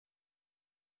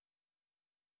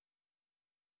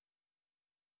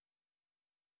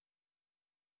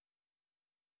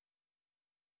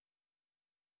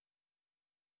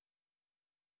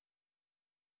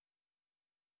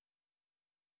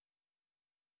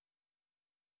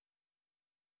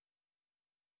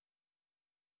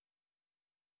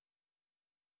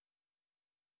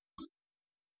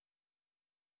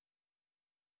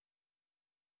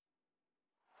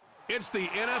It's the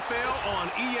NFL on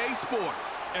EA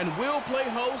Sports, and we'll play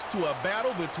host to a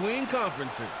battle between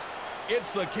conferences.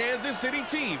 It's the Kansas City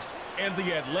Chiefs and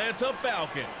the Atlanta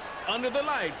Falcons under the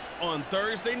lights on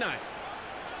Thursday night.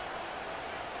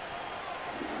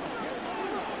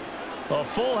 A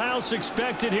full house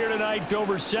expected here tonight,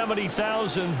 over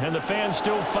 70,000, and the fans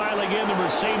still filing in the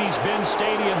Mercedes-Benz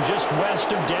Stadium just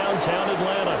west of downtown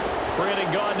Atlanta.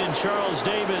 Brandon Gaudin and Charles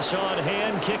Davis on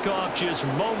hand. Kickoff just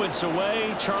moments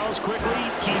away. Charles, quickly,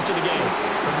 keys to the game.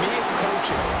 For me, it's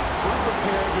coaching. Who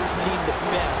prepared his team the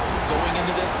best going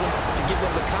into this one to give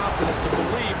them the confidence to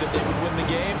believe that they would win the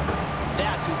game?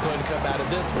 That's who's going to come out of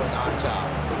this one on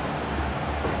top.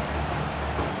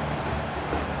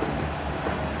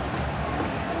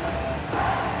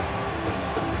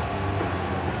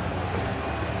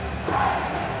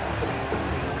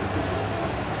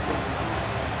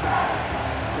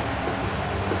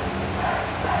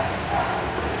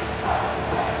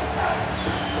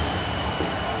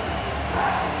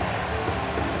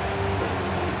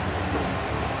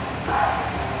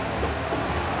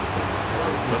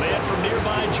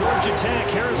 Georgia Tech,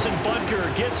 Harrison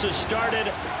Butker gets us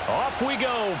started. Off we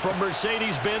go from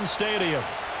Mercedes-Benz Stadium.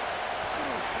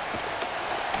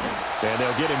 And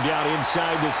they'll get him down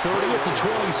inside the 30 at the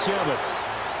 27.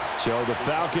 So the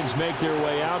Falcons make their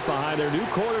way out behind their new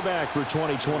quarterback for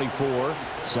 2024.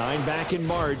 Signed back in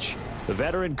March, the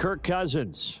veteran Kirk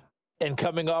Cousins. And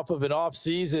coming off of an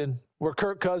offseason where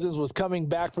Kirk Cousins was coming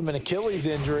back from an Achilles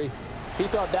injury, he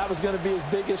thought that was going to be his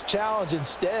biggest challenge.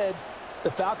 Instead, the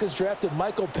Falcons drafted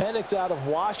Michael Penix out of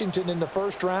Washington in the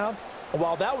first round. And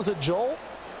while that was a jolt,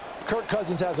 Kirk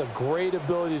Cousins has a great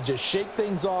ability to just shake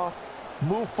things off,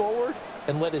 move forward,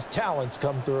 and let his talents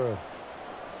come through.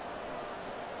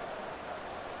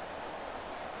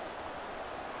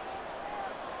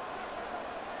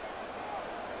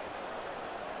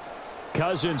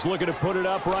 Cousins looking to put it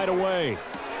up right away.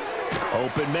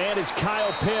 Open man is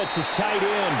Kyle Pitts, his tight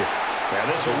end. Yeah,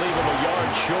 this will leave him a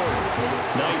yard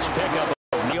short. Nice pickup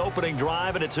of the opening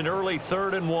drive, and it's an early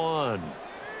 3rd and 1.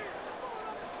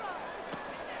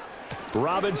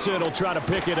 Robinson will try to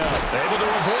pick it up. Able to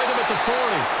avoid him at the 40.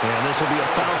 And this will be a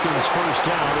Falcons first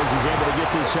down as he's able to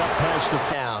get this up past the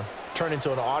down. Turn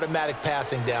into an automatic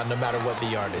passing down no matter what the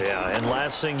yardage. Yeah, and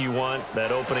last thing you want,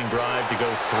 that opening drive to go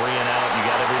 3 and out. You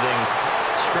got everything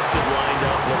scripted, lined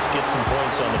up. Let's get some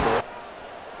points on the board.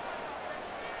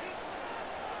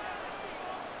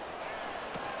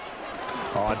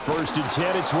 On 1st and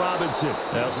 10, it's Robinson.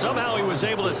 Now, somehow he was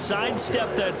able to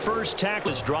sidestep that first tackle.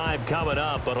 This drive coming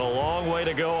up, but a long way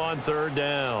to go on 3rd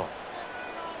down.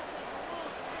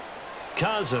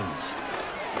 Cousins.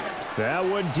 That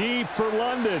one deep for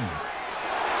London.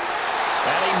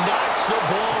 And he knocks the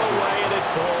ball away, and it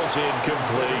falls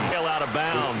incomplete. Out of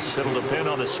bounds. It'll depend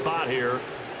on the spot here.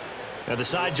 And the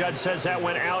side judge says that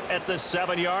went out at the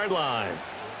 7-yard line.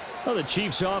 Well, the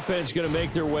Chiefs offense going to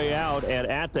make their way out, and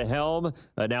at the helm,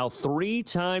 a now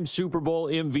 3-time Super Bowl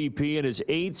MVP in his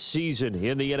 8th season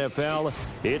in the NFL,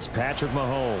 it's Patrick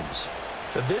Mahomes.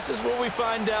 So this is where we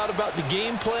find out about the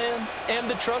game plan and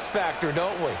the trust factor,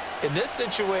 don't we? In this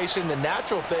situation, the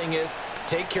natural thing is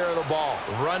take care of the ball,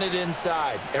 run it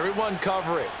inside, everyone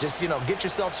cover it. Just, get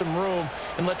yourself some room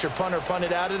and let your punter punt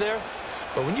it out of there.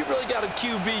 But when you really got a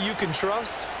QB you can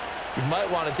trust, you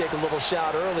might want to take a little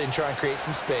shot early and try and create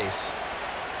some space.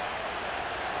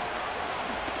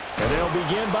 And they'll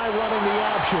begin by running the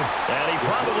option. And he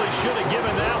probably should have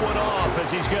given that one off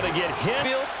as he's going to get hit.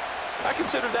 I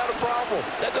consider that a problem.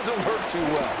 That doesn't work too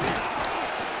well.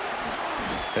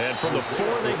 And from the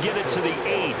 4, they get it to the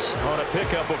 8 on a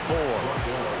pickup of 4.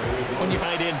 When you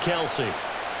find in Kelsey.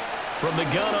 From the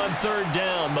gun on 3rd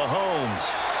down,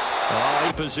 Mahomes.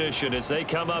 Position as they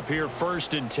come up here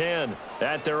 1st and 10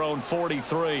 at their own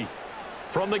 43.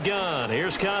 From the gun,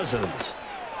 here's Cousins.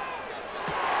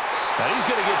 And he's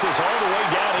going to get this all the way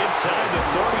down inside the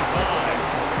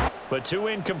 35. But 2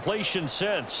 incompletions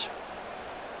since.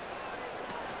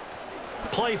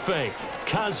 Play fake,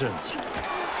 Cousins.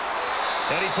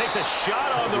 And he takes a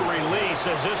shot on the release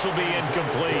as this will be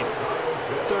incomplete.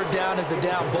 3rd down is a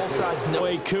down. Both sides know.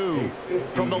 Koo.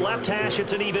 From the left hash,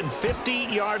 it's an even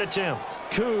 50-yard attempt.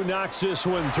 Koo knocks this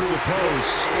one through the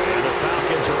post. And the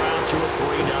Falcons are out to a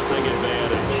 3-0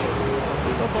 advantage.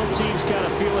 Well, both teams kind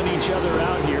of feeling each other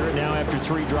out here. Now after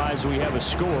 3 drives, we have a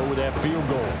score with that field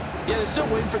goal. Yeah, they're still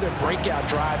waiting for their breakout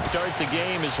drive. Start the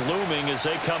game is looming as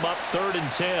they come up 3rd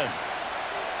and 10.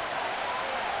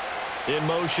 In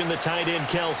motion, the tight end,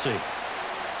 Kelsey.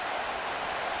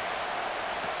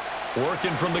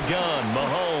 Working from the gun,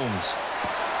 Mahomes.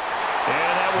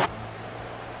 And that will...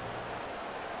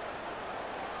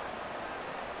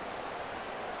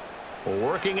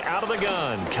 Working out of the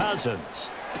gun, Cousins.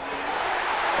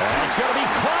 That's going to be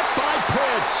caught by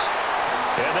Pitts.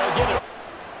 And they'll get it.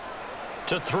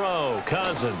 To throw,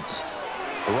 Cousins.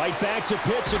 Right back to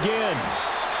Pitts again.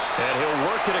 And he'll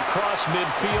work it across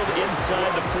midfield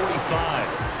inside the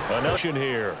 45. A notion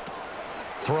here.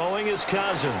 Throwing is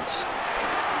Cousins.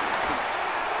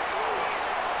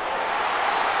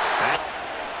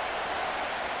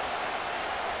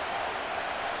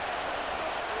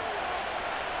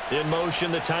 In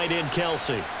motion, the tight end,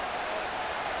 Kelsey.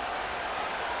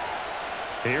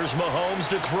 Here's Mahomes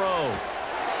to throw.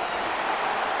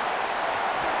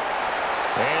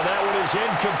 And that one is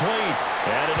incomplete.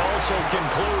 And it also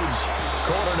concludes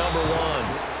quarter number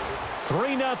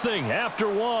 1. 3-0 after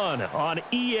 1 on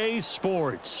EA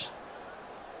Sports.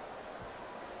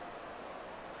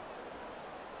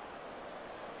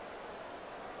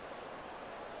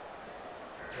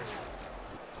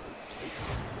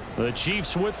 The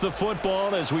Chiefs with the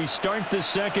football as we start the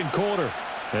second quarter,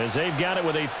 as they've got it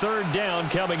with a 3rd down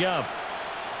coming up.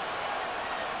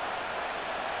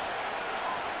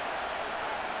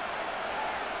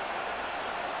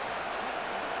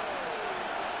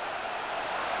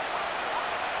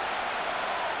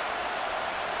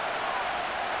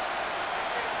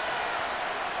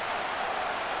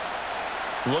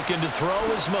 Looking to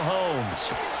throw is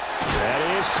Mahomes. That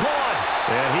is caught.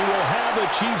 And he will have the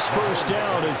Chiefs first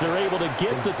down as they're able to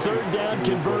get the 3rd down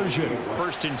conversion.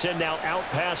 1st and 10 now out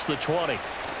past the 20.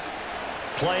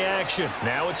 Play action.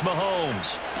 Now it's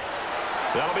Mahomes.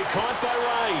 That'll be caught by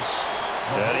Rice.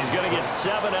 And he's going to get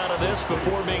 7 out of this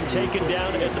before being taken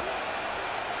down at the...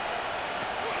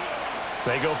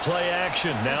 They go play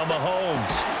action. Now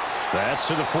Mahomes. That's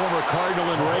to the former Cardinal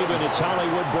and Raven. It's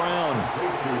Hollywood Brown.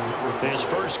 His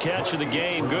first catch of the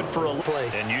game, good for a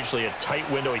place. And usually a tight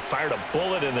window. He fired a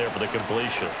bullet in there for the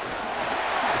completion.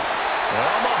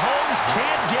 Well, Mahomes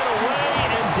can't get away,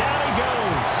 and down he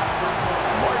goes.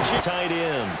 Marching tight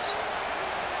ends.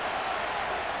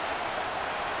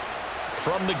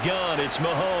 From the gun, it's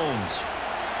Mahomes.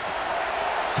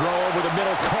 Throw over the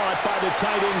middle, caught by the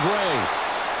tight end, Gray.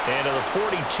 And to the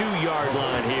 42-yard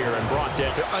line here and brought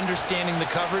down. They're understanding the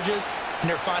coverages, and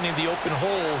they're finding the open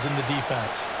holes in the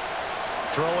defense.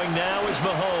 Throwing now is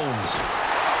Mahomes.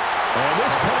 And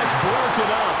this pass broken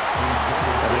up.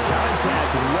 And the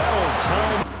contact well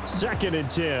timed. 2nd and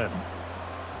 10.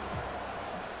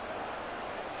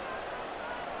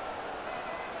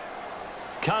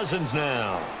 Cousins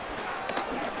now.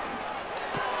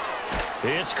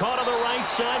 It's caught on the right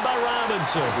side by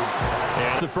Robinson.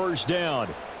 And the first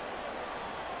down.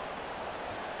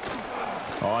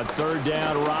 On 3rd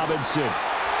down, Robinson.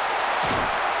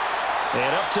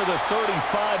 And up to the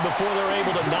 35 before they're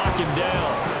able to knock him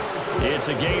down. It's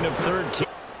a gain of 13.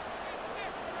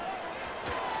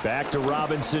 Back to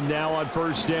Robinson now on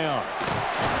 1st down.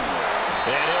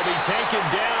 And he'll be taken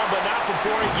down, but not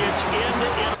before he gets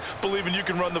in. Believing you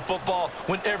can run the football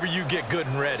whenever you get good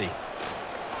and ready.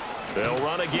 They'll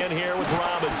run again here with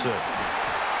Robinson.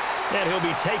 And he'll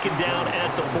be taken down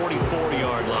at the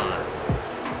 44-yard line.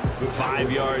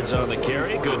 5 yards on the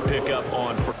carry. Good pickup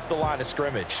on the line of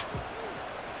scrimmage.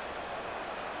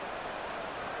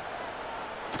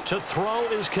 To throw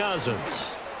is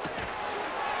Cousins.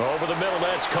 Over the middle,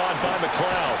 that's caught by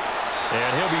McLeod.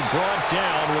 And he'll be brought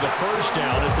down with a first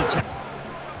down as the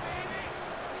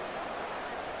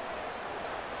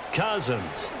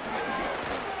Cousins.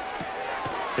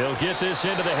 He'll get this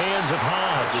into the hands of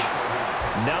Hodge.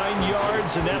 9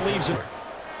 yards, and that leaves him.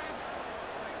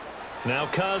 Now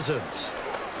Cousins.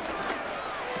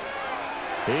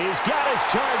 He's got his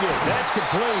target. That's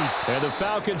complete. And the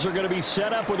Falcons are going to be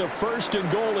set up with a 1st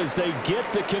and goal as they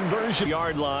get the conversion.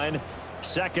 Yard line,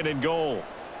 2nd and goal.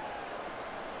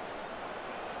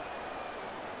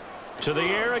 To the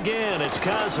air again, it's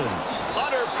Cousins.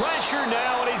 Under pressure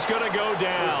now, and he's going to go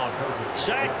down.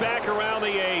 Sack back around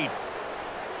the 8.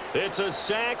 It's a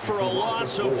sack for a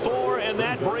loss of 4, and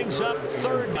that brings up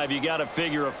 3rd. You got to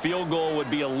figure a field goal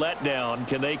would be a letdown.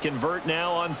 Can they convert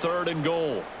now on 3rd and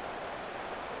goal?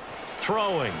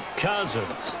 Throwing,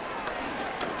 Cousins.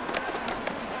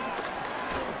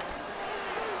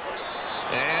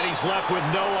 And he's left with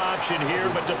no option here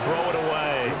but to throw it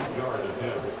away.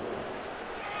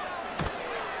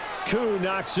 Koo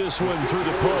knocks this one through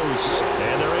the post.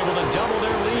 And they're able to double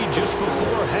their lead just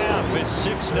before half. It's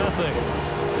 6-0.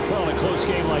 Well, in a close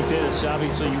game like this,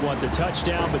 obviously you want the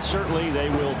touchdown, but certainly they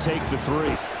will take the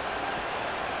 3.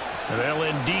 They'll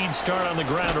indeed start on the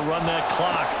ground to run that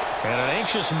clock. And an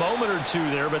anxious moment or two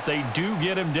there, but they do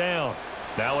get him down.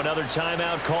 Now another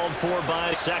timeout called for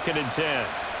by 2nd and 10.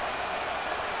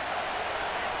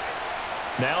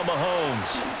 Now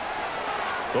Mahomes.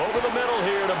 Over the middle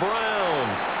here to Brown.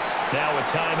 Now a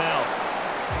timeout.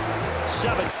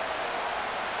 7.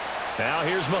 Now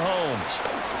here's Mahomes.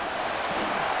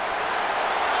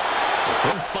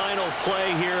 The final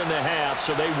play here in the half,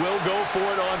 so they will go for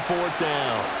it on 4th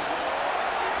down.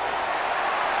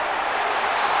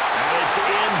 And it's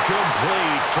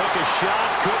incomplete. Took a shot,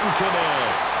 couldn't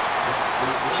connect.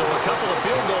 So a couple of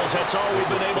field goals, that's all we've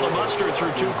been able to muster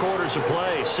through 2 quarters of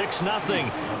play.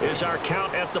 6-0 is our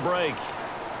count at the break.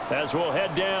 As we'll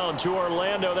head down to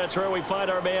Orlando, that's where we find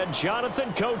our man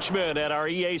Jonathan Coachman at our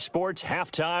EA Sports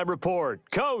Halftime Report.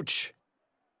 Coach.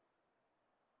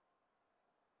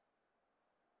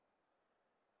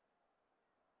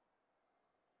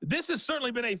 This has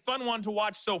certainly been a fun one to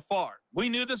watch so far. We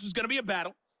knew this was going to be a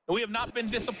battle, and we have not been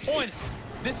disappointed.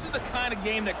 This is the kind of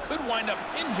game that could wind up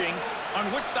hinging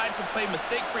on which side could play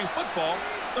mistake-free football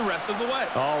the rest of the way.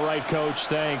 All right, Coach,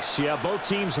 thanks. Yeah, both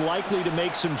teams likely to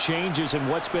make some changes in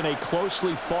what's been a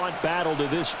closely fought battle to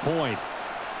this point.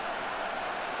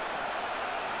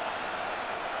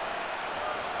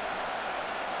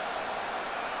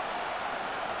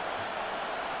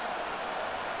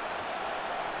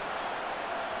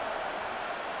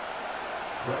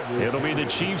 It'll be the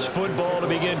Chiefs football to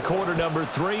begin quarter number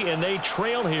 3, and they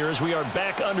trail here as we are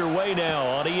back underway now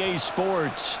on EA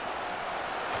Sports.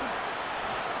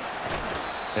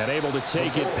 And able to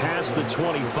take it past the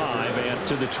 25 and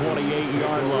to the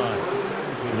 28-yard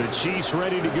line. The Chiefs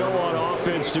ready to go on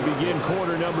offense to begin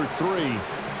quarter number 3.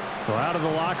 Well, out of the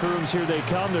locker rooms here they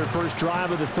come, their first drive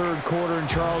of the 3rd quarter. And,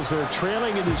 Charles, they're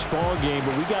trailing in this ball game,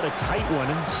 but we got a tight one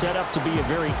and set up to be a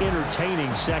very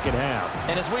entertaining second half.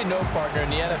 And as we know, partner, in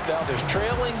the NFL, there's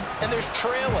trailing and there's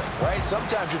trailing, right?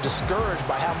 Sometimes you're discouraged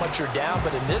by how much you're down,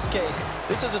 but in this case,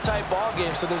 this is a tight ball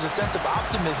game, so there's a sense of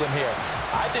optimism here.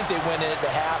 I think they went in at the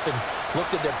half and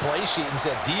looked at their play sheet and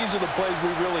said, these are the plays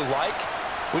we really like.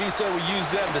 What do you say we use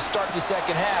them to start the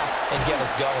second half and get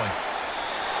us going?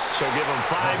 So give them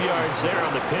 5 yards there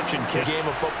on the pitch and kick. Game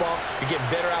of football, you're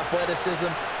getting better athleticism,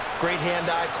 great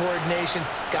hand-eye coordination,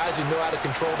 guys who know how to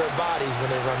control their bodies when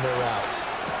they run their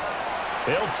routes.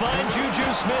 They'll find Juju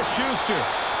Smith-Schuster.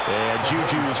 And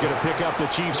Juju's going to pick up the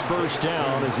Chiefs' first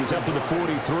down as he's up to the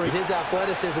 43. His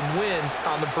athleticism wins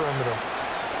on the perimeter.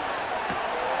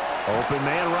 Open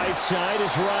man right side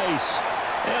is Rice.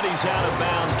 And he's out of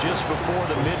bounds just before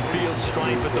the midfield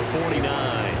stripe at the 49.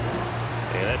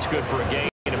 And that's good for a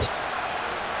gain.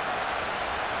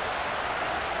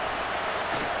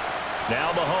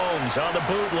 Now Mahomes on the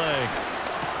bootleg.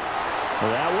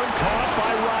 That one caught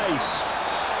by Rice.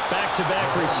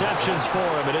 Back-to-back receptions for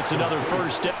him, and it's another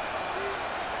first down.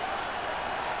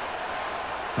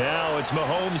 Now it's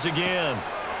Mahomes again.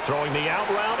 Throwing the out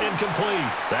route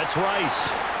incomplete. That's Rice.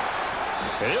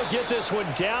 And he'll get this one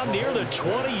down near the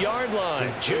 20-yard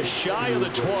line. Just shy of the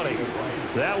 20.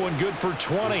 That one good for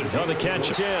 20 on the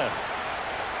catch. 10.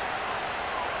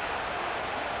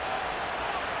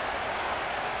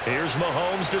 Here's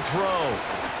Mahomes to throw.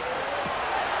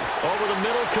 Over the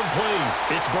middle, complete.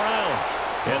 It's Brown.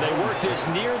 And they work this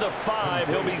near the 5.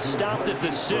 He'll be stopped at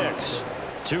the 6.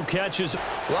 2 catches.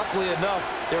 Luckily enough,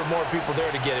 there were more people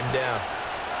there to get him down.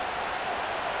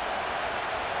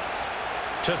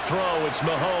 To throw, it's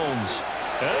Mahomes.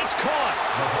 And it's caught.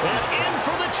 And in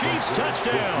for the Chiefs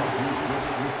touchdown.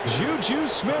 Juju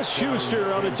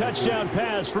Smith-Schuster on the touchdown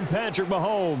pass from Patrick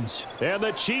Mahomes. And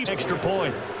the Chiefs extra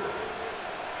point.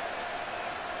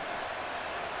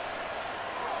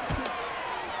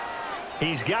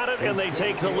 He's got it, and they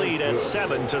take the lead at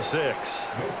 7-6.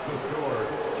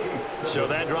 So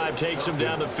that drive takes him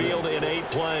down the field in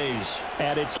 8 plays.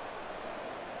 And it's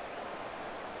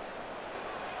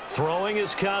throwing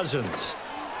his Cousins.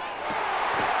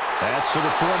 That's for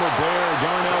the former Bear,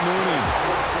 Darnell Mooney.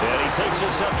 And he takes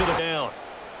us up to the down.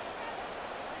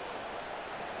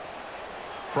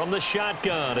 From the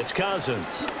shotgun, it's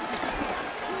Cousins.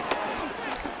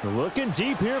 Looking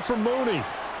deep here for Mooney.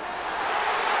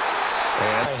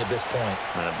 At this point.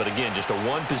 But again, just a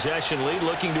 1-possession lead,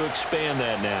 looking to expand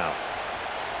that now.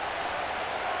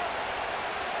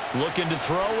 Looking to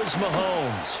throw is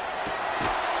Mahomes.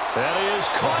 That is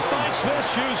caught by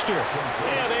Smith-Schuster.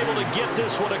 And able to get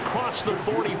this one across the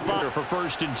 45 for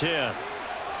 1st and 10.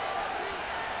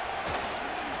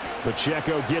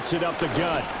 Pacheco gets it up the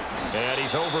gut. And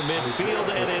he's over midfield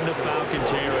and into Falcon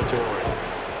territory.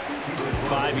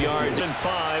 5 yards and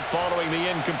 5 following the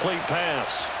incomplete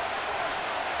pass.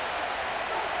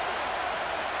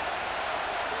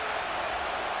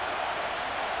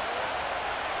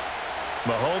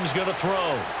 Mahomes going to throw.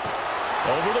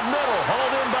 Over the middle,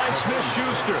 hauled in by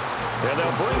Smith-Schuster. And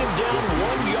they'll bring him down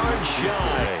 1 yard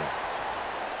shy.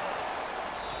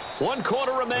 1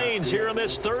 quarter remains here in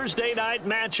this Thursday night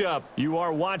matchup. You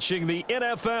are watching the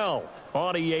NFL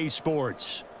on EA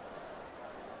Sports.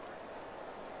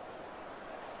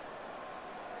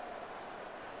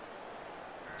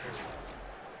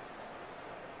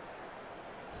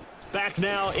 Back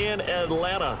now in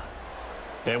Atlanta.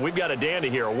 And we've got a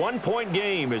dandy here. A 1-point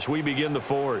game as we begin the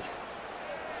fourth.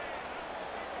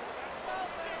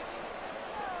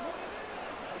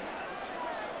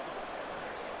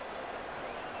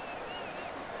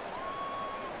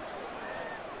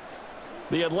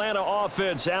 The Atlanta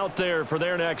offense out there for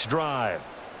their next drive.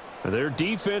 Their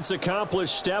defense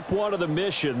accomplished step one of the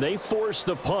mission. They forced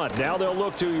the punt. Now they'll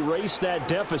look to erase that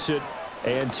deficit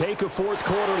and take a fourth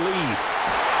quarter lead.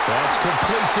 That's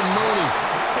complete to Mooney.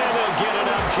 And they'll get it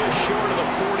up just short of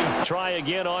the 40. Try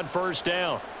again on first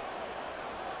down.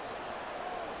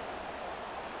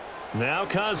 Now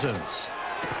Cousins.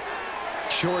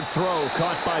 Short throw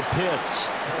caught by Pitts.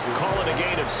 Call it a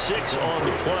gain of 6 on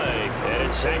the play. And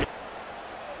it's hanging.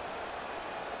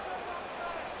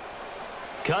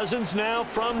 Cousins now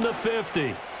from the 50.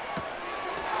 Throw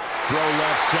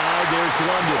left side, there's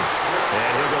London.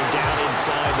 And he'll go down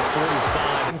inside the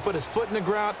 45. He can put his foot in the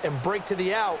ground and break to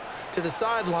the out, to the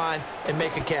sideline, and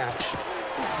make a catch.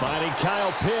 Finding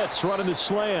Kyle Pitts running the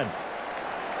slant.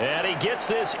 And he gets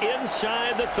this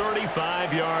inside the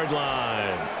 35-yard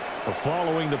line. Well,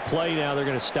 following the play now, they're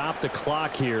going to stop the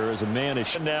clock here as a man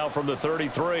is now from the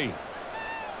 33.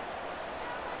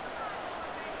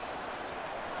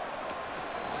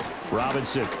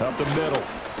 Robinson up the middle.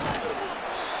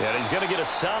 And he's going to get a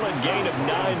solid gain of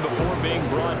 9 before being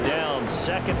brought down.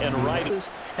 Second and right.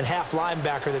 And half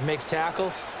linebacker that makes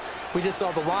tackles. We just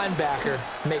saw the linebacker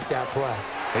make that play.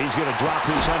 He's going to drop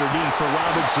this underneath for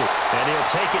Robinson. And he'll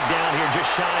take it down here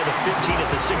just shy of the 15 at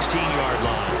the 16-yard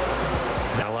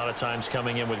line. Now a lot of times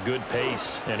coming in with good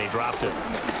pace, and he dropped it.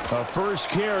 A first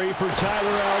carry for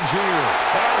Tyler Algier.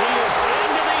 And he is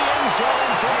into the end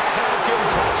zone for a Falcon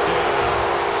touchdown.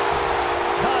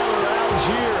 Tyler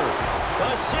Algier.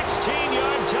 A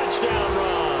 16-yard touchdown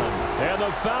run. And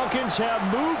the Falcons have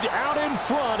moved out in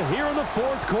front here in the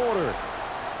fourth quarter.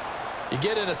 You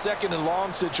get in a second and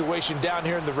long situation down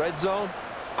here in the red zone.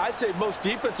 I'd say most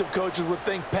defensive coaches would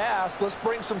think pass. Let's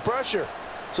bring some pressure.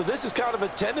 So this is kind of a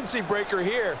tendency breaker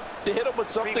here to hit him with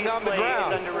something on the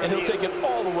ground. And he'll take it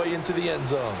all the way into the end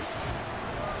zone.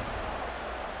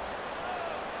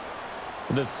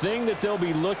 The thing that they'll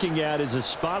be looking at is a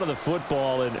spot of the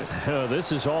football, and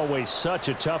this is always such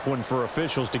a tough one for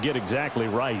officials to get exactly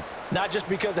right. Not just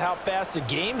because of how fast the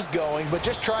game's going, but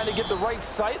just trying to get the right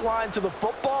sight line to the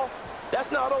football. That's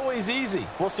not always easy.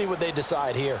 We'll see what they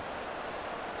decide here.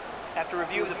 After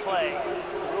review of the play,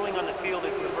 the ruling on the field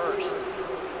is reversed.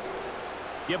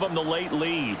 Give them the late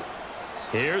lead.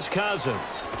 Here's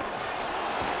Cousins.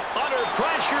 Under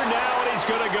pressure now, and he's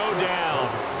going to go down.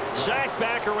 Sacked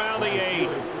back around the 8.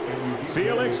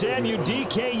 Felix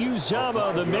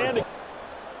Anudike-Uzomah, the man.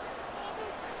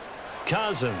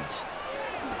 Cousins.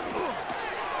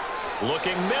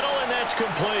 Looking middle, and that's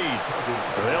complete.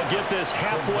 They'll get this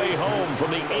halfway home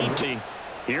from the 80.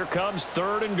 Here comes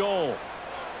 3rd and goal.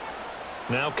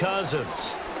 Now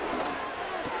Cousins.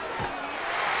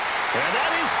 And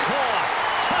that is caught.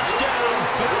 Touchdown,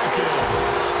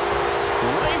 Falcons.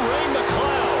 Ray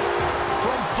McLeod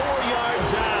from 4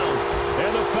 yards out.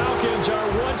 And the Falcons are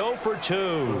 1 for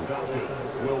 2.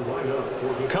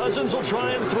 Cousins will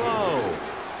try and throw.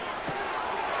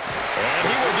 And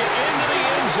he will get into the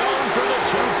end zone for the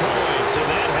 2 points. And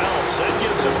that helps. That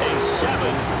gives them a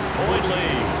 7-point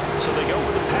lead. So they go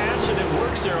with the pass, and it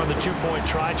works there on the 2-point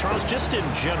try. Charles, just in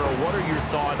general, what are your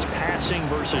thoughts passing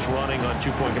versus running on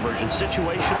 2-point conversion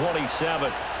situation?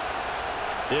 27.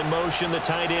 In motion, the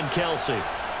tight end, Kelsey.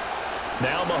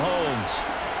 Now Mahomes.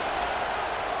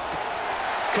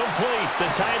 Complete, the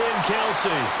tight end,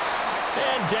 Kelsey.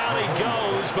 And down he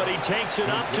goes, but he takes it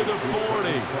up to the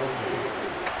 40.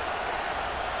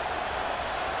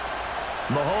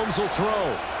 Mahomes will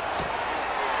throw.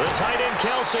 The tight end,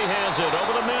 Kelsey, has it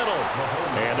over the middle.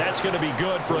 And that's going to be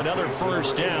good for another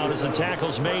first down as the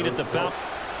tackle's made at the foul.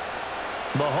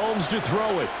 Mahomes to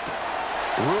throw it.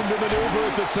 Room to maneuver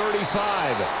at the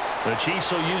 35. The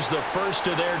Chiefs will use the first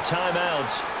of their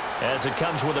timeouts as it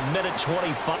comes with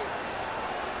 1:25.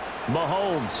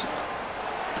 Mahomes.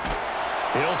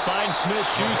 He'll find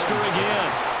Smith-Schuster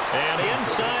again. And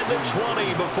inside the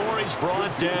 20 before he's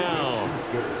brought down.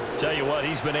 Tell you what,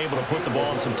 he's been able to put the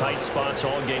ball in some tight spots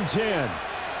all game. 10.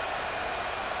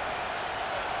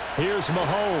 Here's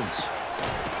Mahomes.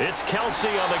 It's Kelsey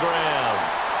on the ground.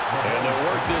 And they'll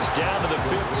work this down to the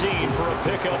 15 for a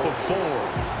pickup of 4.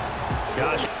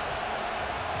 Gosh.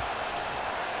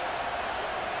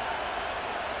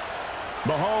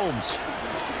 Mahomes.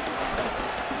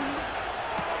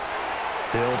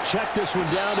 He'll check this one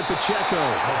down to Pacheco.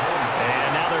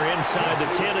 And now they're inside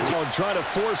the 10 as he'll try to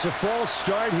force a false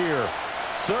start here.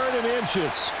 3rd and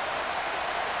inches.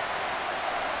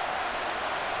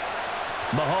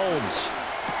 Mahomes.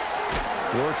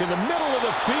 Work in the middle of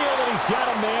the field, and he's got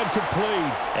a man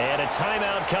complete. And a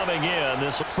timeout coming in.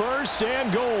 This 1st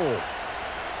and goal.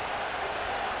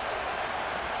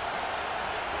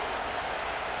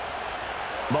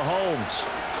 Mahomes.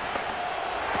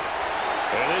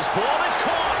 And his ball is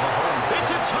caught.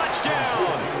 It's a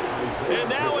touchdown. And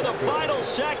now in the final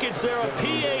seconds, they're a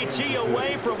PAT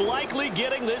away from likely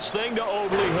getting this thing to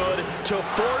Hood to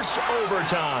force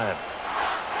overtime.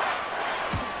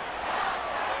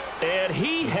 And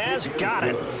he has got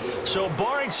it. So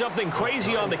barring something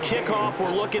crazy on the kickoff,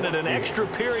 we're looking at an extra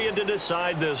period to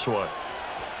decide this one.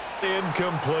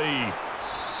 Incomplete.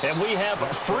 And we have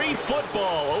free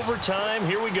football. Overtime.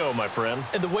 Here we go, my friend.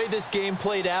 And the way this game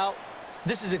played out,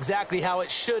 this is exactly how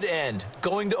it should end,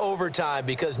 going to overtime,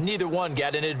 because neither one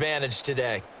got an advantage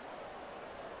today.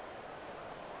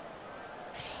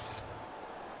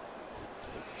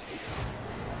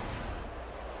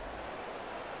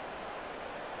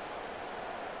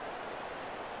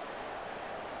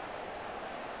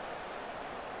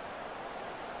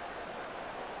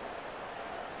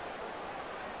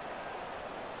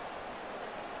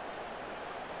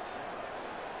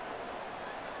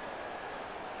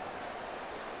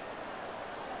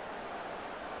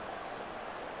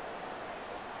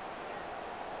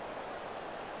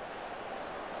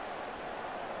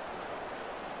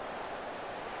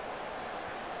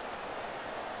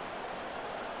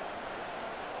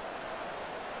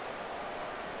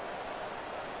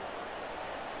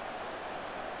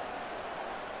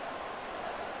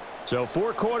 So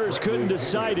 4 quarters couldn't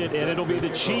decide it, and it'll be the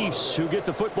Chiefs who get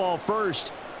the football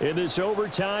first in this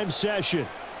overtime session.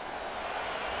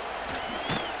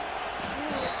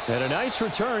 And a nice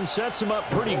return sets them up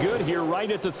pretty good here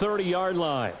right at the 30-yard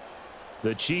line.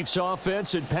 The Chiefs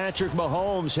offense and Patrick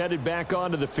Mahomes headed back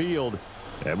onto the field.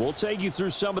 And we'll take you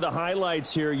through some of the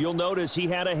highlights here. You'll notice he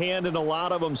had a hand in a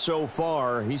lot of them so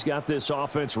far. He's got this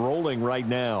offense rolling right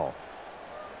now.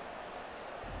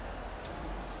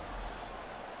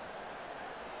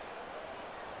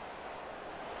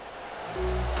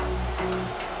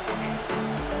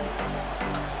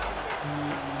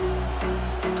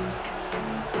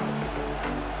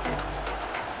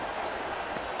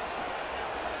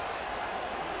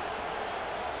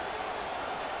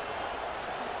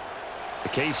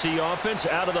 KC offense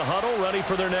out of the huddle, ready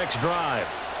for their next drive.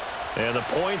 And the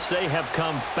points, they have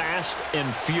come fast and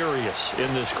furious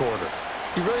in this quarter.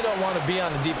 You really don't want to be on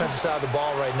the defensive side of the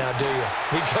ball right now, do you?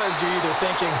 Because you're either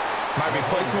thinking, my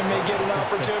replacement may get an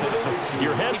opportunity.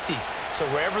 Your empties. So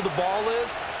wherever the ball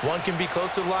is, one can be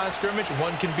close to the line of scrimmage,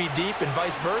 one can be deep, and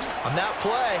vice versa. On that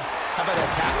play, how about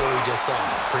that tackle we just saw?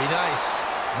 Pretty nice.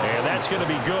 And that's going to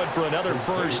be good for another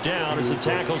first down as the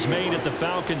tackle's made at the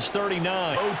Falcons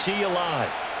 39. OT alive.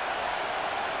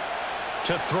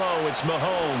 To throw, it's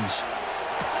Mahomes.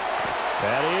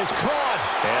 That is caught.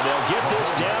 And they'll get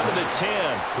this down to the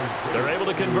 10. They're able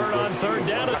to convert on 3rd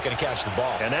down. Not going to catch the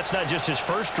ball. And that's not just his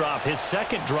first drop, his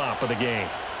 2nd drop of the game.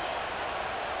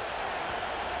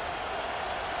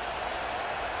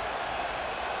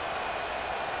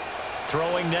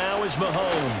 Throwing now is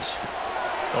Mahomes.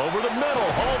 Over the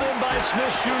middle, hauled in by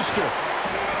Smith-Schuster.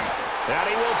 And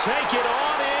he will take it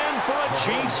on in for a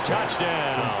Chiefs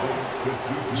touchdown.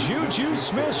 Juju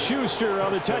Smith-Schuster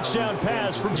on the touchdown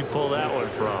pass. Where'd you pull that one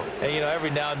from? Hey, you know, every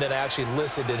now and then I actually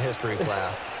listened in history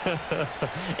class.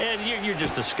 And you're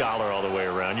just a scholar all the way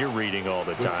around. You're reading all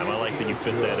the time. I like that you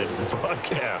fit that into the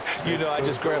broadcast. You know, I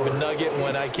just grab a nugget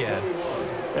when I can.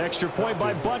 Extra point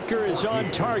by Butker is on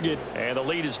target. And the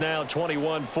lead is now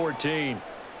 21-14.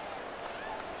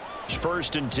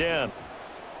 1st and 10.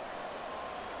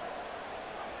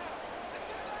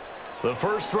 The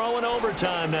first throw in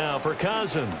overtime now for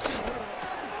Cousins.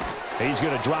 He's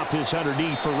going to drop this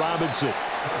underneath for Robinson.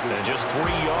 And just 3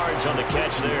 yards on the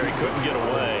catch there. He couldn't get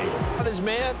away. On his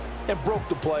man and broke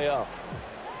the play up.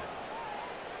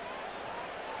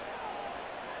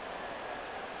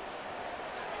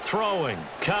 Throwing,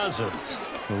 Cousins.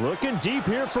 Looking deep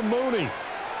here for Mooney.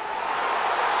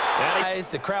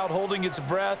 The crowd holding its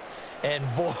breath, and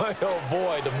boy, oh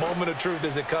boy, the moment of truth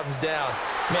as it comes down.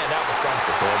 Man, that was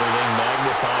something. Everything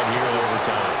magnified here in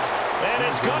overtime. And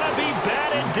it's going to be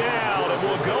batted down, and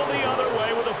we'll go the other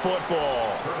way with the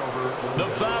football. The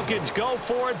Falcons go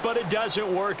for it, but it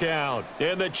doesn't work out.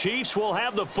 And the Chiefs will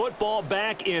have the football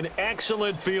back in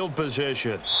excellent field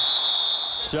position.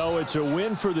 So it's a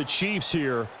win for the Chiefs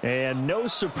here, and no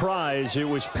surprise, it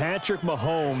was Patrick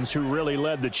Mahomes who really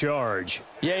led the charge.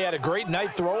 Yeah, he had a great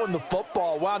night throwing the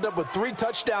football, wound up with 3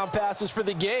 touchdown passes for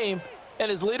the game, and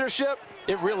his leadership,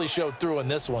 it really showed through in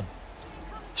this one.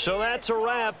 So that's a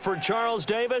wrap. For Charles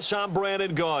Davis, I'm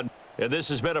Brandon Gaudin. And this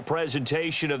has been a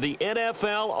presentation of the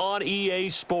NFL on EA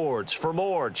Sports. For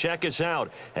more, check us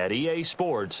out at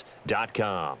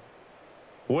easports.com.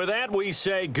 With that, we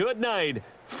say good night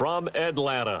from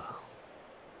Atlanta.